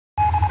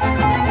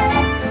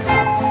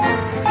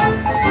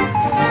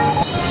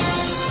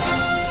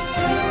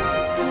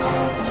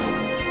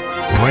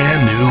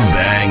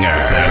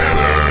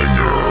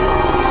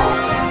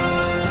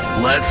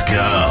Let's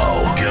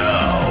go.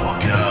 Go.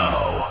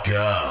 Go.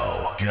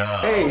 Go. Go.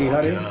 Hey,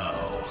 honey.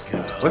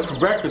 What's for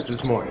breakfast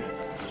this morning?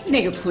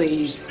 Nigga,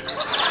 please.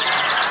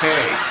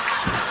 Hey,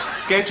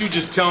 can't you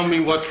just tell me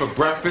what's for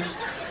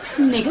breakfast?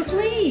 Nigga,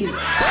 please.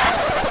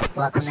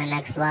 Welcome to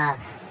Next Love.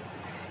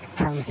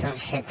 Tell me some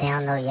shit they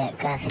don't know yet,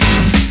 Gus.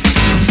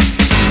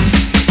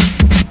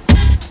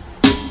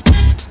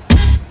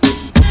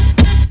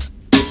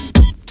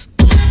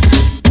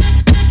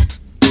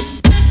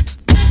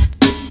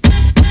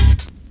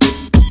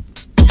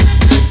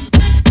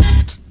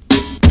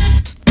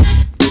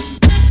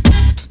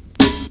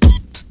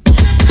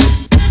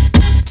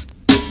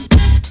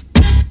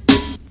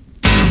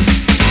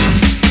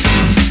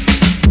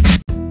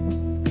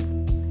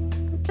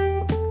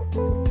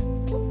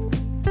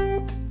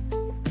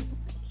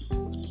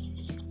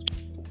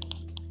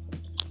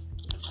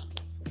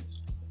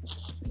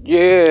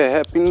 Yeah,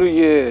 Happy New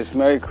Year's,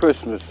 Merry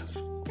Christmas.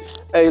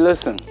 Hey,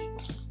 listen,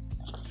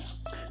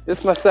 this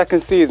is my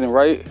second season,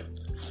 right?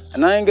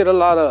 And I ain't get a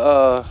lot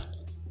of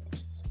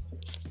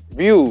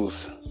views.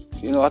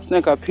 You know, I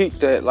think I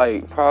peaked at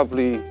like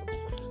probably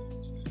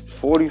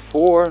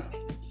 44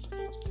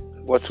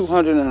 or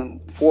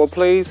 204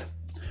 plays.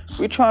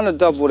 We're trying to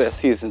double that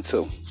season 2.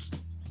 All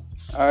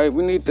right,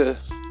 we need to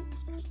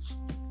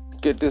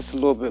get this a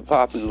little bit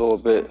popping a little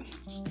bit,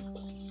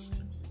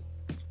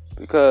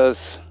 because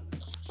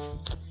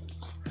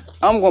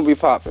I'm going to be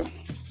popping,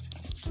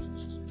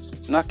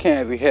 and I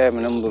can't be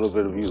having them little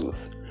bit of views.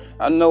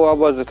 I know I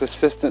wasn't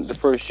consistent the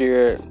first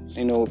year,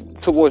 you know,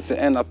 towards the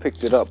end I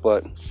picked it up,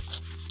 but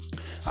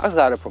I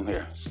got it from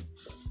here.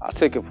 I'll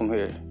take it from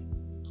here.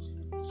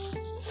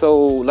 So,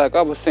 like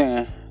I was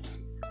saying,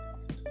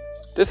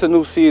 this is a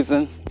new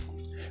season,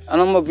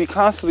 and I'm going to be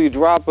constantly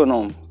dropping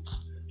them,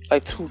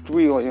 like 2,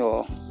 3 on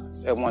y'all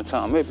at one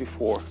time, maybe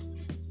 4.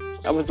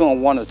 I was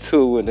doing 1 or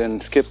 2 and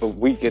then skip a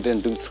week and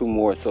then do 2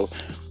 more. So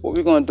what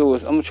we're going to do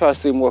is I'm going to try to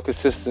stay more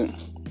consistent.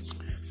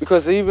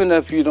 Because even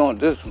if you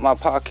don't, my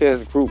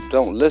podcast group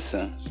don't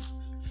listen,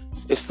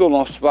 it's still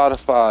on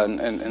Spotify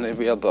and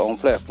every other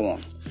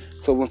platform.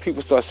 So when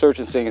people start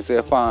searching things,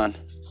 they'll find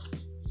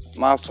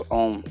my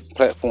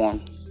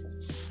platform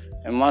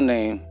and my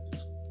name,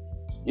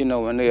 you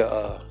know, and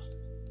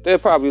they'll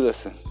probably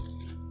listen.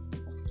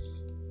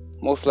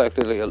 Most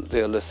likely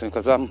they'll listen,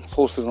 because I'm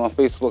posted on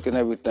Facebook and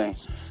everything.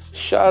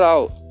 Shout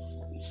out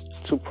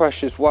to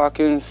Precious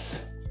Watkins,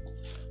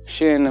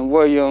 Shannon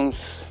Williams,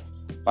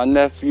 my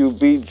nephew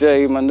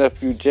BJ, my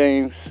nephew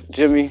James,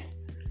 Jimmy.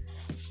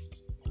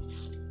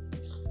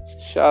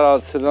 Shout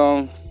out to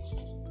them.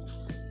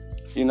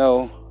 You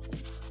know,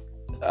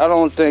 I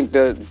don't think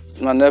that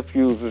my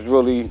nephews is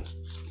really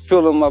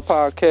feeling my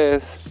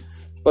podcast,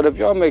 but if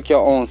y'all make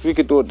your own, we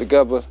could do it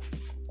together,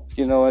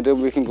 you know, and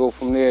then we can go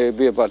from there. It'd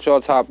be about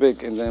your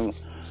topic, and then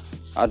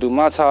I do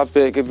my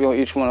topic. It'd be on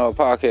each one of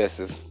our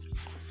podcasts.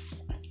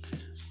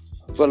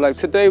 But like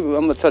today, I'm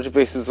going to touch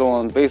bases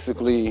on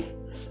basically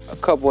a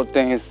couple of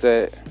things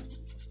that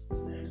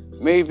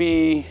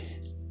maybe,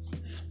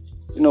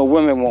 you know,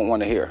 women won't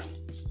want to hear.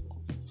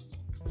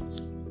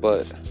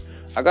 But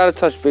I got to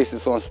touch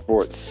bases on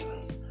sports.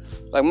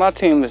 Like my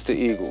team is the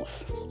Eagles.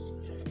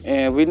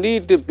 And we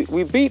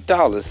beat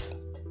Dallas.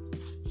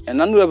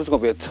 And I knew that was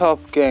going to be a tough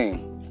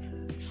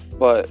game.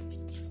 But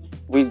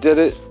we did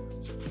it.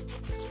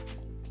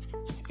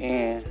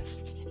 And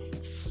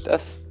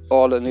that's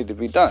all that needed to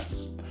be done.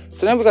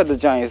 So then we got the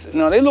Giants.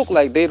 Now, they look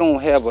like they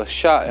don't have a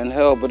shot in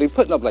hell, but they're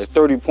putting up like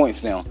 30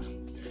 points now.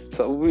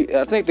 So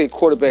I think their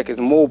quarterback is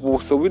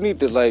mobile, so we need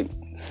to like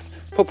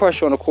put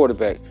pressure on the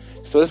quarterback.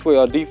 So this way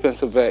our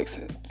defensive backs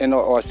and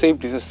our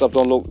safeties and stuff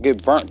don't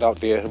get burnt out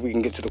there. We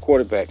can get to the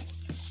quarterback.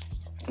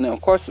 Now,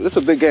 of course, it's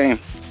a big game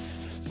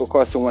for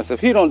Carson Wentz.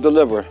 If he don't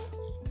deliver,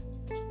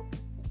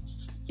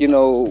 you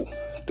know,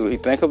 do he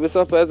think of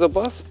himself as a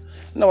bust?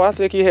 No, I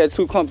think he had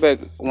 2 comeback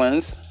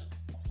wins.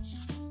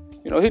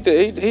 You know,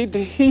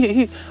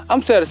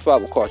 I'm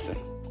satisfied with Carson.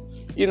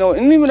 You know,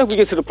 and even if we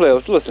get to the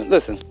playoffs, listen,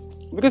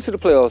 if we get to the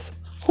playoffs,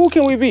 who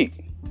can we beat?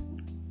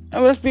 I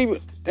mean, let's be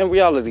in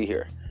reality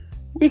here.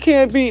 We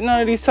can't beat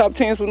none of these top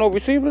teams with no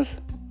receivers.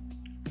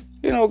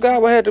 You know,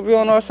 God would have to be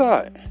on our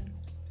side.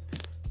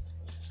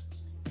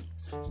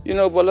 You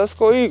know, but let's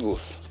go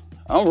Eagles.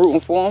 I'm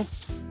rooting for them.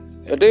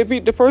 If they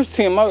beat the first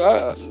team,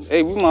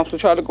 hey, we might have to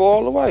try to go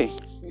all the way.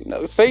 You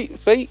know, fate,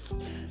 it's fate.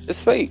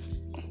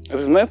 If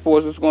it's meant for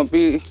us, it's going to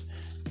be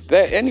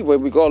that anyway,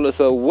 regardless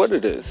of what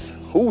it is,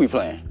 who we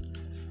playing.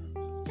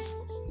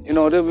 You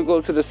know, then we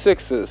go to the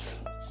Sixers.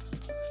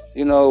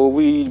 You know,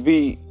 we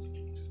beat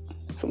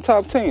some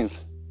top teams.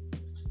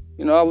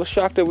 You know, I was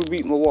shocked that we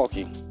beat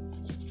Milwaukee.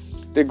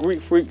 The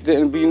Greek freak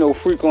didn't be no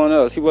freak on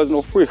us. He wasn't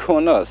no freak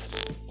on us.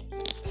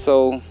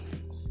 So,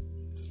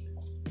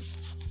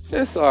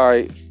 it's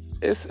alright.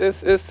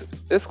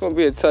 It's going to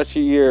be a touchy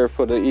year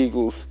for the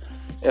Eagles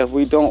if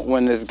we don't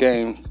win this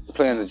game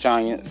playing the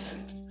Giants.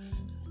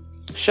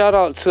 Shout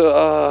out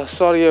to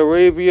Saudi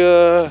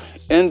Arabia,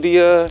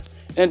 India.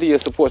 India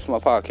supports my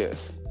podcast.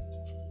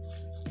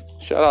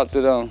 Shout out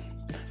to them.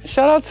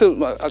 Shout out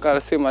to, I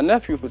gotta say, my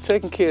nephew for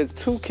taking care of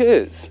 2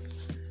 kids.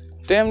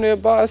 damn near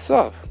by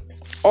itself.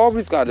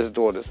 Always got his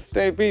daughters.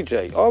 Name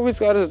BJ. Always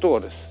got his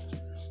daughters.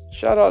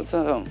 Shout out to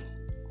him.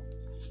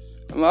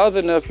 And my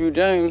other nephew,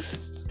 James,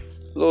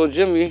 little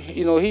Jimmy,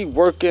 you know, he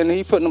working,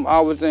 he putting them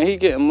hours in, he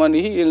getting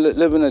money, he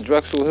living in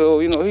Drexel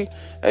Hill, you know,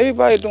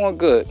 everybody doing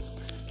good.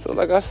 So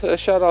like I said,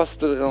 shout outs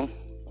to them.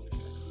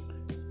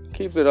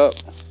 Keep it up.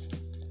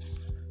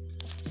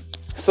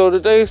 So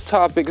today's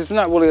topic is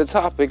not really a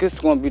topic, it's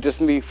going to be just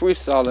me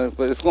freestyling,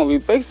 but it's going to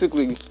be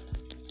basically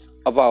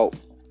about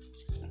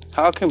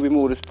how can we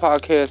move this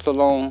podcast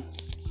along,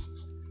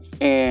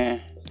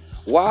 and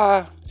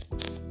why,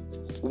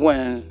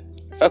 when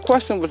a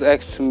question was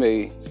asked to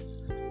me,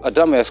 a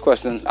dumbass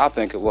question, I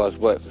think it was,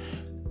 but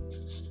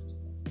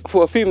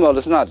for a female,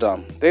 it's not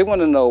dumb. They want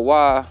to know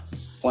why,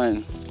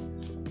 when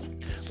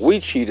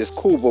we cheat, it's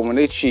cool, but when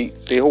they cheat,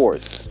 they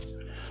whores.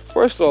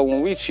 First of all,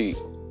 when we cheat,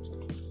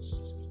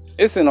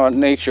 it's in our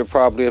nature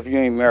probably if you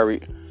ain't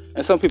married,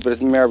 and some people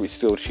that's married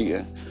still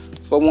cheating.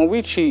 But when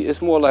we cheat,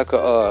 it's more like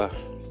a,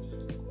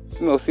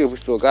 see if we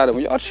still got it.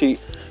 When y'all cheat,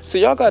 so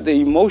y'all got the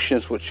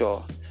emotions with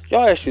y'all.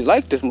 Y'all actually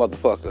like this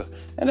motherfucker,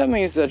 and that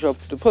means that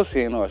the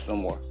pussy ain't ours no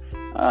more.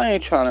 I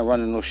ain't trying to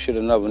run into no shit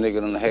another nigga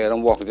in the head.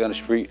 I'm walking down the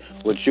street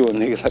with you and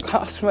niggas like,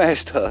 I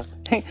smashed her.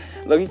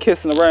 Look, he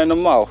kissing her right in the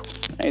mouth.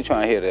 I ain't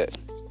trying to hear that.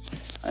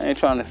 I ain't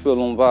trying to feel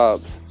them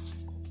vibes.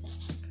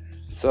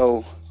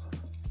 So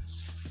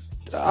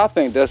I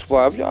think that's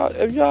why if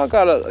y'all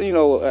got an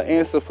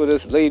answer for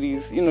this,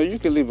 ladies, you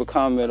can leave a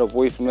comment or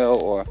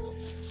voicemail or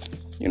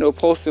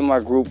post in my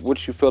group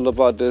what you feel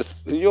about this.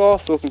 You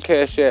also can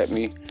cash at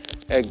me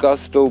at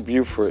Gusto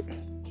Buford.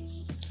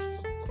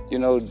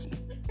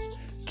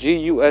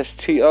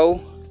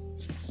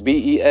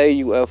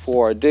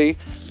 GUSTOBEAUFORD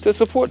to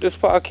support this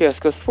podcast,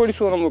 because pretty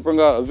soon I'm gonna bring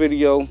out a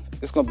video.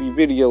 It's gonna be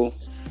video.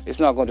 It's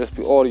not gonna just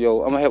be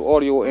audio. I'm gonna have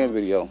audio and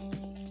video.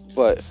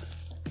 But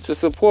to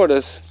support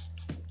us,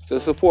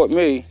 to support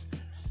me,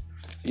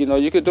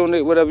 you can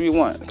donate whatever you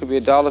want. It could be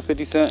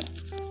 $1.50,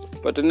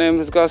 but the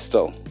name is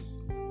Gusto.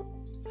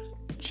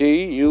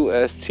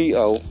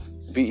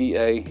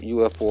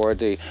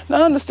 GUSTOBEAUFORD.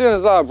 Now I understand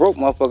there's a lot of broke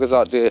motherfuckers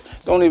out there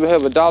don't even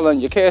have $1 in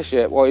your cash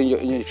app or in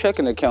your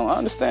checking account. I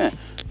understand.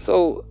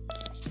 So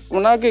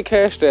when I get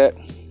cashed at,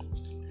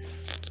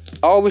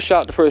 I always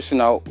shout the person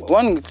out.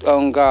 One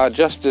guy,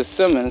 Justice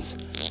Simmons,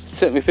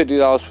 sent me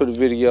 $50 for the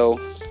video.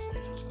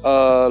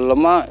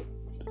 Lamont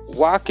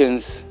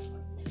Watkins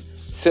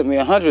sent me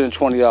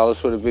 $120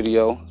 for the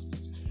video.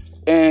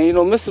 And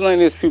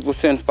miscellaneous people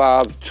send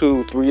 $5,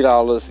 $2,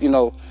 $3,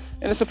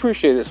 and it's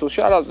appreciated. So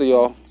shout out to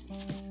y'all.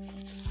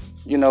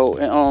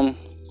 And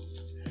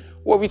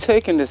what we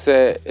taking this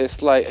at, it's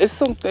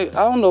something,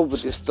 I don't know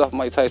what this stuff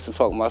Mike Tyson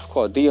talking about, it's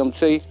called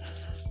DMT,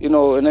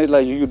 and they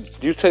like,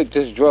 you take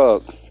this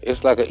drug,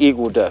 it's like an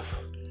equal death,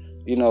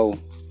 you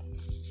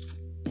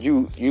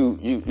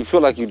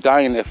feel like you're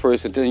dying at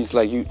first, and then it's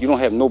like, you don't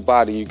have no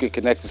body, you get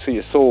connected to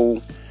your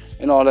soul,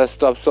 and all that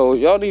stuff. So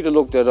y'all need to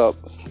look that up,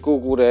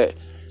 Google that,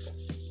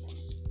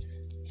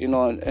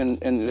 and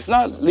it's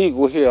not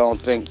legal here, I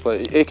don't think,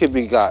 but it could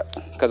be got,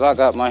 because I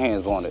got my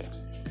hands on it.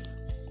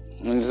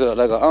 And it's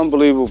like an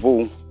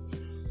unbelievable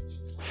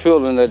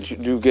feeling that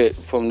you get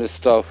from this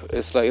stuff.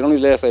 It's like, it only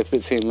lasts like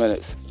 15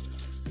 minutes.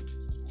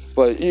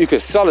 But you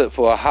could sell it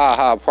for a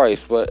high price,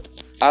 but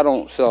I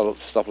don't sell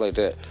stuff like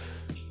that.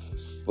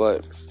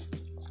 But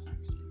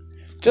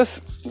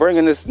just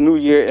bringing this new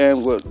year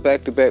in with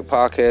back-to-back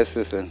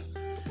podcasts, and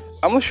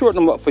I'm going to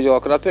shorten them up for y'all,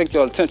 because I think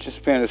y'all attention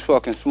span is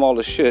fucking small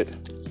as shit.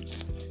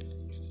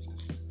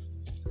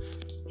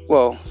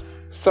 Well,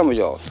 some of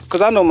y'all,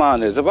 because I know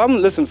mine is. If I'm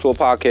listening to a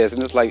podcast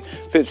and it's like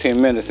 15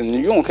 minutes and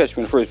you don't catch me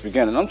in the first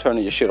beginning, I'm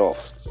turning your shit off.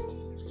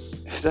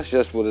 That's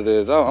just what it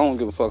is. I don't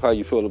give a fuck how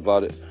you feel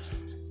about it,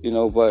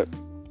 but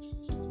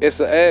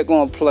it's an ad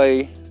gonna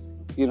play,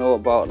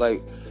 about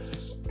like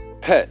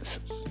pets,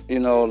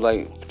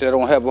 like they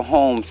don't have a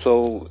home,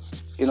 so,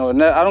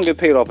 and I don't get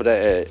paid off of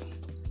that ad.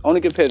 I only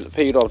get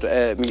paid off the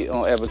ad me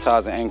on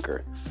advertising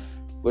Anchor,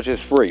 which is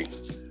free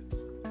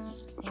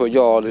for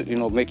y'all to,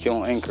 make your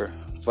own Anchor.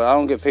 But I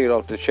don't get paid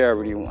off the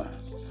charity one.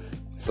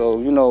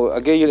 So, I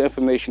gave you the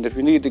information. If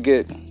you need to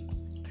get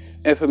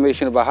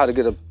information about how to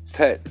get a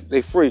pet,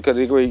 they free, because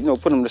they agree,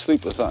 put them to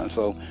sleep or something.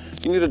 So,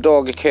 you need a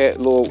dog, a cat,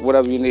 little,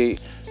 whatever you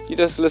need. You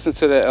just listen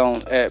to that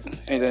app,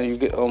 and then you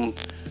get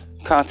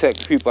contact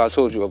the people I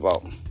told you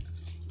about.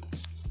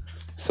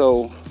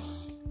 So,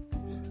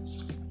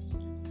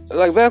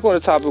 like back on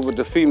the topic with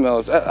the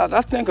females,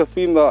 I think a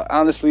female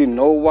honestly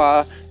know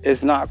why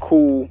it's not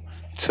cool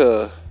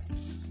to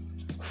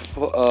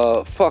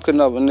fuck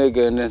another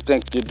nigga and then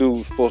think your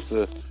dude's supposed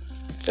to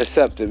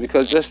accept it,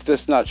 because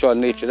that's not your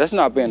nature. That's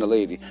not being a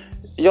lady.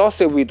 Y'all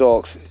say we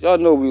dogs. Y'all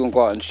know we gonna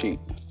go out and cheat.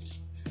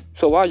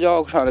 So why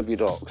y'all trying to be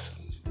dogs?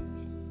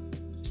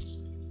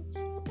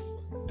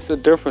 It's a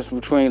difference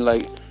between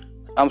like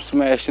I'm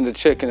smashing the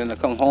chick and then I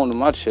come home to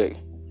my chick,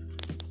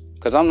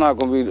 because I'm not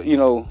gonna be,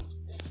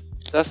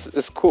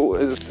 it's cool.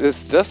 It's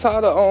that's how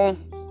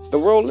the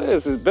world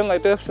is. It's been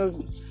like that since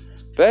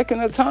back in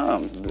the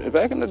time,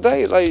 back in the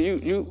day. Like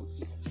you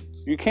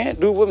can't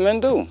do what men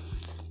do.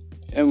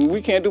 and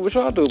we can't do what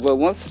y'all do. But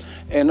once,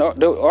 and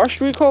our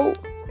street code,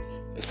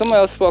 if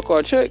somebody else fuck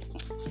our chick,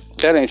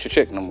 that ain't your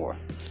chick no more.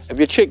 If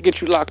your chick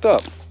gets you locked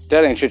up,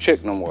 that ain't your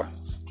chick no more.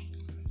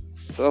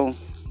 So,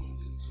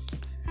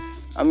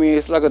 I mean,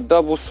 it's like a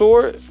double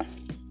sword,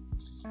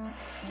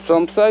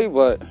 some say,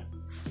 but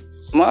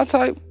my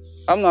type,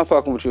 I'm not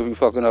fucking with you if you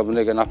fucking up a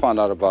nigga and I find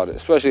out about it,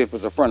 especially if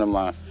it's a friend of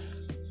mine.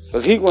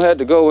 Because he gonna have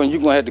to go and you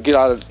gonna have to get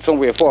out of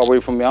somewhere far away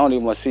from me. I don't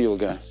even want to see you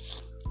again.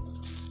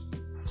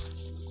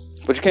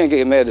 But you can't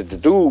get mad at the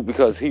dude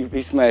because he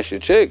smashed your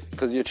chick,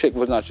 because your chick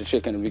was not your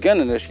chick in the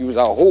beginning, that she was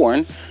out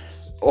whoring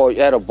or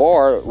at a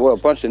bar where a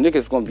bunch of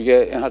niggas gonna be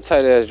at and her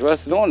tight ass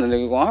dresses on, and the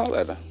nigga gonna holler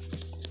at her.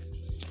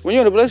 When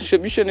you're in a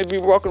relationship, you shouldn't be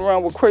walking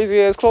around with crazy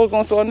ass clothes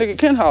on so a nigga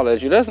can holler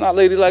at you. That's not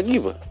ladylike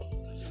either.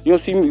 You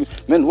don't see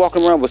men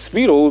walking around with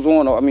Speedos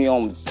on, or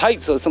on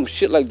tights or some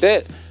shit like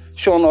that,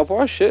 showing off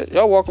our shit.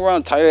 Y'all walk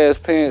around tight ass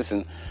pants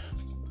and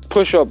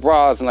push up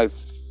bras and like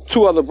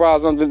 2 other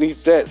bras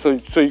underneath that, so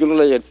you can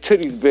let your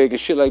titties big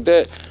and shit like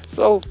that.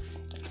 So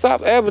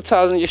stop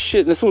advertising your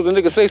shit, and as soon as a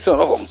nigga say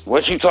something, oh,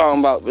 what you talking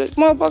about? Bitch,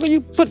 motherfucker,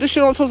 you put this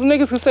shit on so the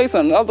niggas can say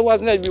something.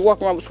 Otherwise, you'd be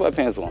walking around with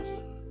sweatpants on.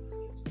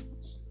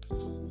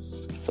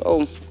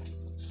 So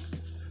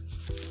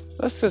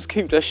let's just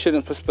keep that shit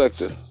in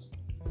perspective.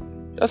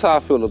 That's how I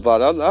feel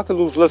about it. I could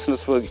lose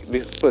listeners for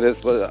this,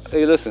 but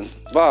hey, listen,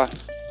 bye.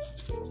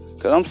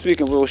 Cause I'm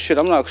speaking real shit.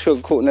 I'm not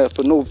sugarcoating that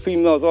for no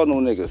females or no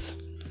niggas.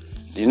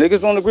 You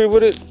niggas don't agree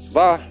with it?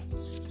 Bye.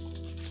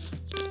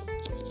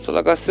 So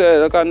like I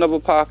said, I got another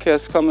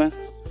podcast coming.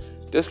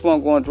 This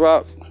one gonna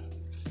drop.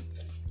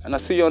 And I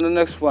see you on the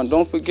next one.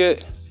 Don't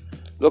forget,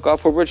 look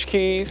out for Rich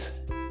Keys.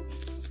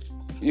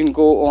 You can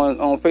go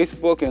on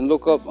Facebook and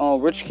look up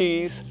Rich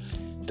Keys.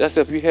 That's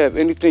if you have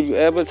anything you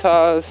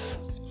advertise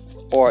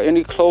or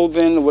any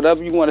clothing,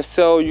 whatever you want to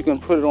sell, you can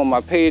put it on my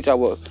page. I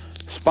will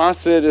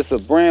sponsor it. It's a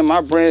brand.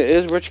 My brand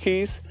is Rich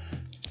Keys.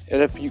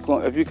 And if you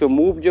can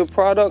move your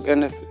product,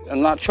 and if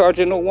I'm not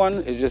charging no one,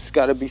 it just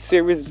got to be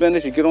serious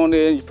business. You get on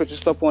there and you put your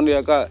stuff on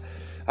there.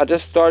 I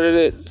just started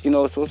it,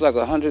 so it's like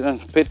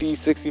 150,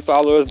 60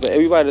 followers, but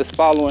everybody that's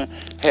following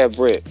have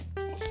bread.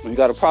 When you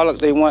got a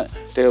product they want,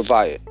 they'll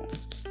buy it.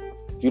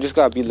 You just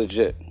got to be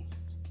legit.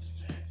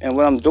 And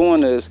what I'm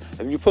doing is,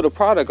 if you put a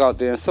product out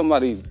there and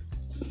somebody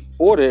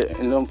order it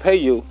and don't pay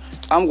you,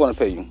 I'm going to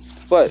pay you.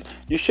 But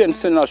you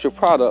shouldn't send out your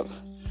product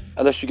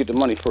unless you get the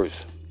money first.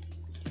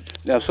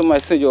 Now, if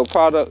somebody send you a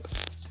product,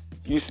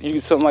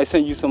 somebody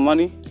send you some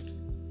money,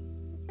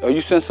 or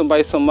you send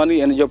somebody some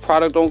money and your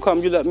product don't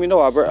come, you let me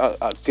know. I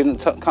get in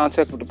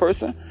contact with the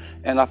person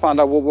and I find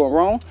out what went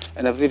wrong.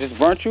 And if they just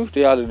burnt you,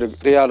 they out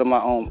of my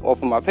off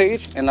of my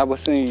page, and I will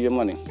send you your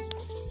money.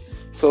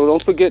 So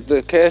don't forget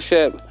the Cash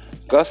App,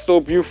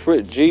 Gusto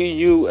Buford,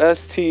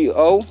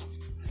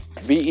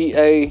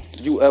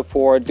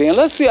 GUSTOBEAUFORD. And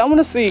let's see, I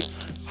want to see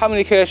how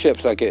many Cash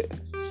Apps I get.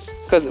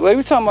 Because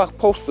every time I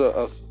post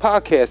a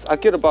podcast, I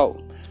get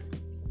about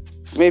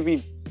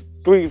maybe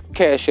 3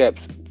 Cash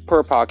Apps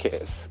per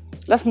podcast.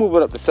 Let's move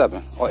it up to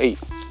 7 or 8.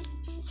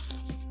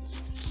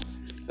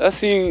 Let's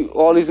see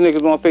all these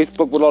niggas on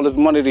Facebook with all this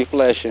money they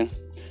flashing.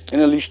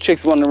 And then these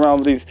chicks running around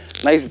with these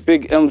nice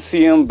big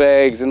MCM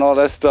bags and all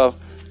that stuff,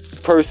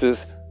 purses,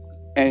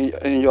 and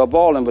y'all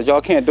balling, but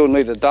y'all can't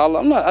donate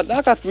 $1.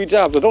 I got 3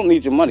 jobs, I don't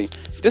need your money.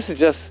 This is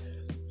just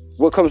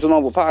what comes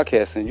along with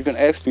podcasting. You can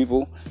ask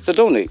people to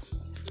donate.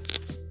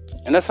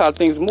 And that's how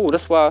things move.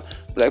 That's why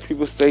black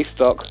people stay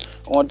stuck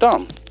on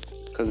dumb.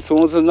 Because as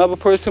soon as another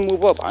person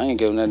move up, I ain't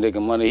giving that nigga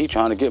money. He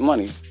trying to get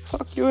money.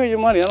 Fuck you and your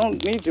money. I don't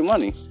need your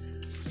money.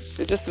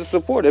 It's just to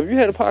support. If you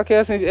had a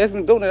podcast and you asked me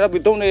to donate, I'd be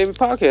donating every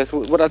podcast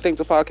what I think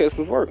the podcast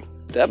was worth.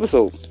 The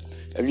episode.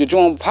 If you're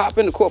doing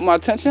popping to caught my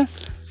attention,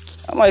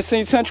 I might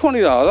send you $10,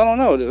 $20. I don't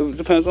know. It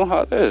depends on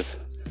how it is.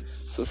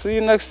 So see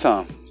you next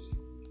time.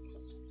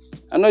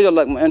 I know y'all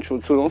like my intro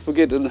too. Don't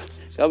forget to...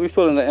 Y'all be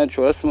feeling the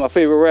intro. That's my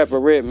favorite rapper,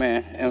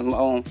 Redman, and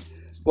one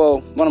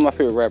of my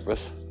favorite rappers.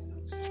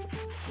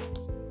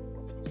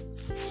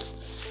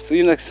 See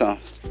you next time.